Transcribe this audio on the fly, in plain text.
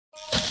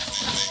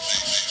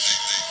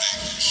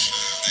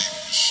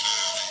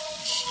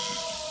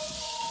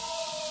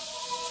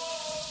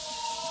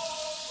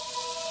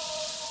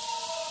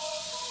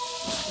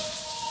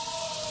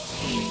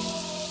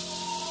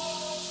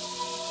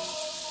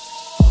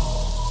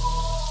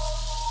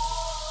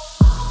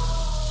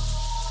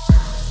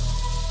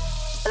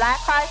Black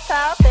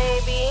Kartel,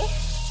 baby.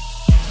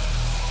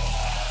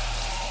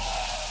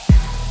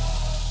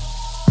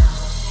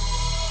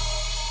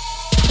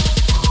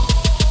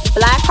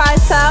 Black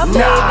Kartel, baby.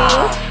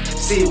 Nah.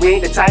 See, we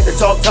ain't the type to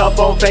talk tough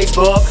on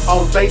Facebook.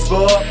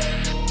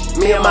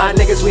 Me and my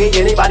niggas, we ain't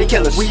anybody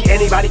killers. We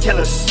anybody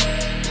killers.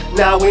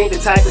 Nah, we ain't the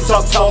type to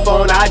talk tough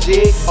on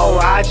IG.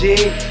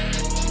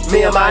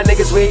 Me and my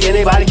niggas, we ain't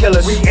anybody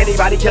killers. We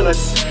anybody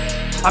killers.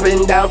 I've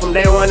been down from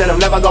day one and I'm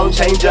never gonna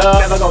change up.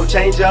 Never gonna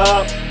change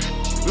up.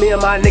 Me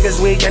and my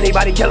niggas, we ain't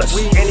anybody killers.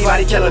 We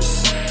anybody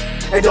killers.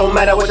 It don't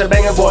matter what you're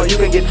banging, boy, you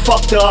can get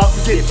fucked up.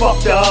 Get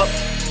fucked up.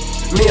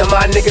 Me and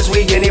my niggas,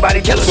 we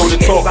anybody killers. So to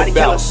we talk anybody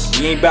about, killers.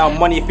 we ain't about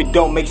money if it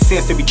don't make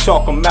sense to be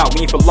talking about.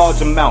 We ain't for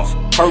large amounts.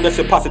 Heard that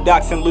shit pass a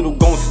docs and little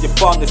goons to your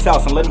father's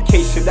house and let him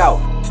case shit out.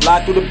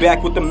 Slide through the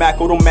back with the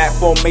Mac, automatic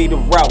for made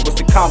of route.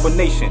 What's the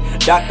combination?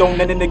 Doc don't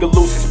let a nigga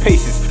lose his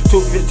patience. Two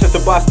bitches just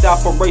a bust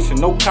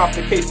operation, no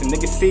complication.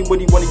 Niggas see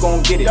what he want, he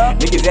gon' get it.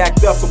 Niggas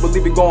act up and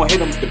believe it gon'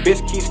 hit him. The bitch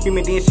keep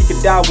screaming, then she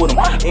could die with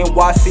him.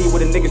 NYC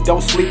where the niggas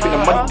don't sleep and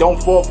the money don't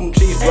fall from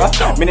trees, bruh.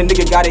 Man, the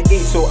nigga gotta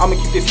eat, so I'ma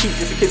keep this heat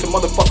just in case a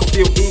motherfucker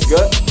feel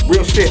eager.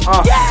 Real shit,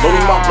 load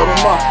him up, load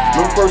him up.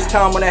 Remember first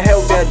time when I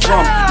held that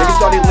drum. Niggas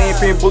started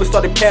laying bullets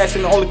started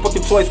passing. The only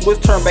fucking choice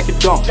was turn back and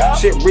dump.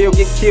 Shit real,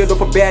 get killed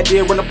off a bad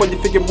deal. Run up on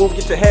your figure, move,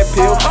 get your head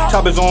peeled.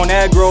 Choppers on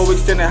aggro,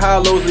 extending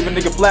hollows, leave a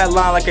nigga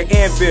flatline like an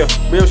anvil.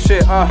 Real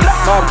shit,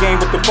 mob game,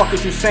 what the fuck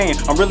is you saying?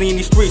 I'm really in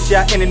these streets,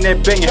 yeah,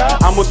 internet banging.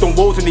 I'm with them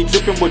wolves and they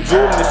dripping with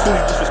jewel. And as soon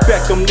as you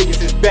disrespect them niggas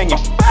is banging.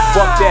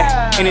 Fuck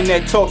that,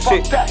 internet talk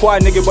shit.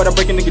 Quiet nigga, but I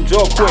break a nigga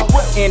jaw quick.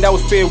 And that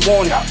was fair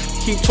warning.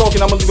 Keep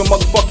talking, I'ma leave a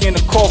motherfucker in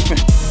the coffin.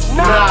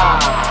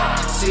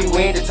 Nah. See,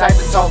 we ain't the type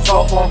to talk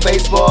on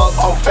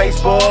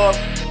Facebook.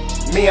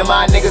 Me and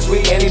my niggas, we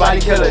anybody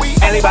killers. We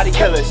anybody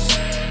killers.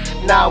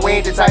 Nah, we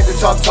ain't the type to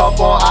talk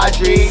on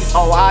IG.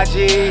 Nah.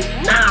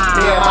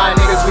 Me and my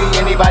niggas, we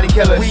anybody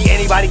killers. We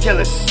anybody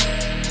killers.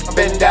 I've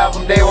been down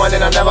from day one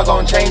and I'm never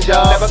gonna change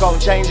up. Never gonna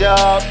change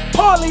up.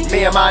 Paulie.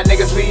 Me and my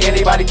niggas, we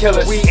anybody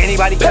killers. We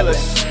anybody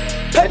killers.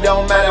 It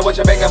don't matter what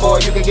you're banging, boy,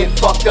 you can get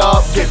fucked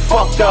up. Get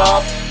fucked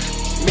up.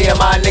 Me and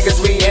my niggas,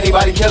 we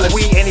anybody killers.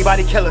 We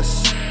anybody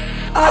killers.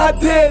 I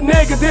did,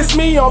 nigga, this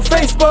me on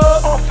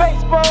Facebook.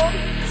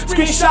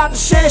 Screenshot the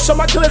shit, show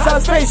my killers how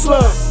his face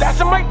look. That's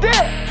him right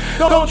there.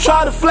 Don't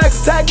try to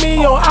flex, tag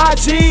me on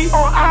IG.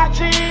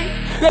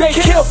 They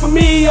kill for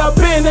me up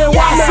in NYC.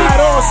 Not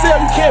on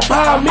sale, you can't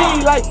buy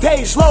me like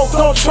Days Low.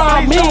 Don't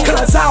try me,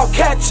 cause I'll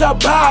catch a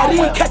body.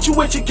 Catch you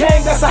with your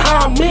gang, that's a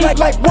high me.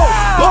 Like whoa,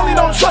 Paulie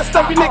don't trust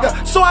every nigga,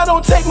 so I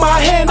don't take my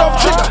hand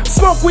off trigger.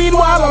 Smoke weed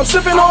while I'm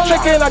sipping on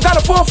liquor, and I got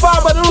a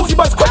 4-5, but the Lucy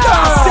bust quicker.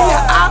 I see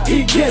an op,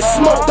 he get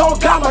smoked.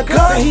 Don't got my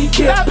gun, then he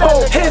get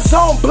poked. His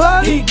own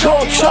blood, he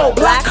gon' choke.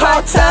 Black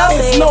Kartel,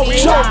 it's no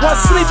joke.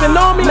 What's sleeping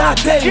on me? Not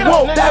they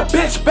woke. That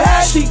bitch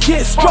bad, she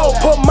get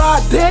stroked. Put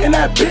my dick in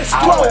that bitch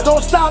throat.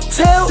 Don't stop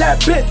till that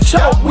bitch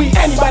choke. We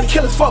anybody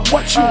killers, fuck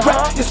what you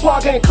rap. Your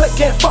squad getting click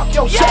and fuck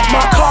your shit.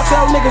 My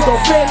Kartel niggas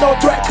don't fear no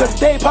threat, cause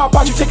they pop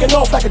out, you taking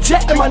off like a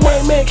jet. And my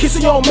name ain't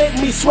Kizer, you don't make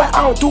me sweat.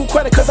 I don't do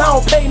credit cause I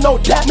don't pay no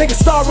debt. Niggas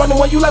start running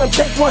when you let them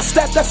take one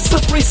step. That's a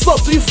slippery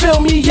slope, do you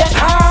feel me yet?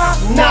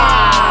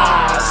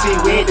 Nah. See,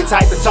 we ain't the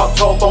type to talk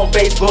on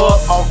Facebook.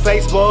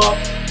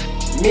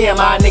 Me and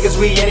my niggas,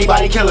 we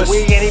anybody killers.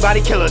 We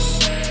anybody killers.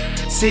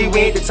 See, we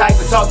ain't the type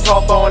to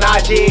talk on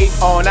IG.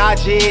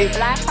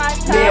 Black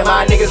Kartel. Me and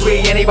my niggas, we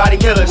anybody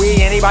killers.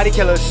 We anybody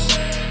killers.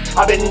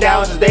 I've been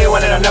down since day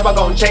one and I'm never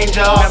gonna change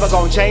up. Never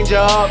gonna change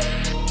up.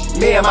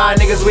 Me and my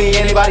niggas, we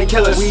anybody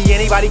killers. We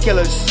anybody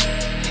killers.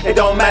 It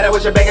don't matter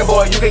what you're banging,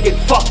 boy, you can get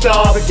fucked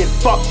up. Get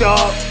fucked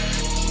up.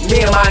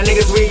 Me and my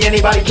niggas, we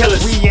anybody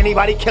killers. We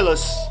anybody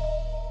killers.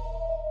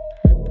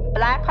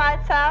 Black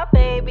Kartel,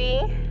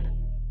 baby.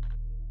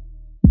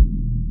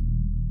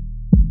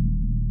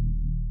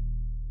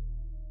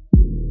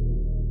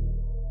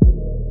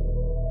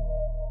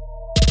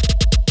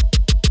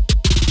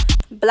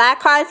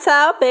 Black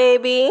Kartel,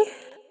 baby.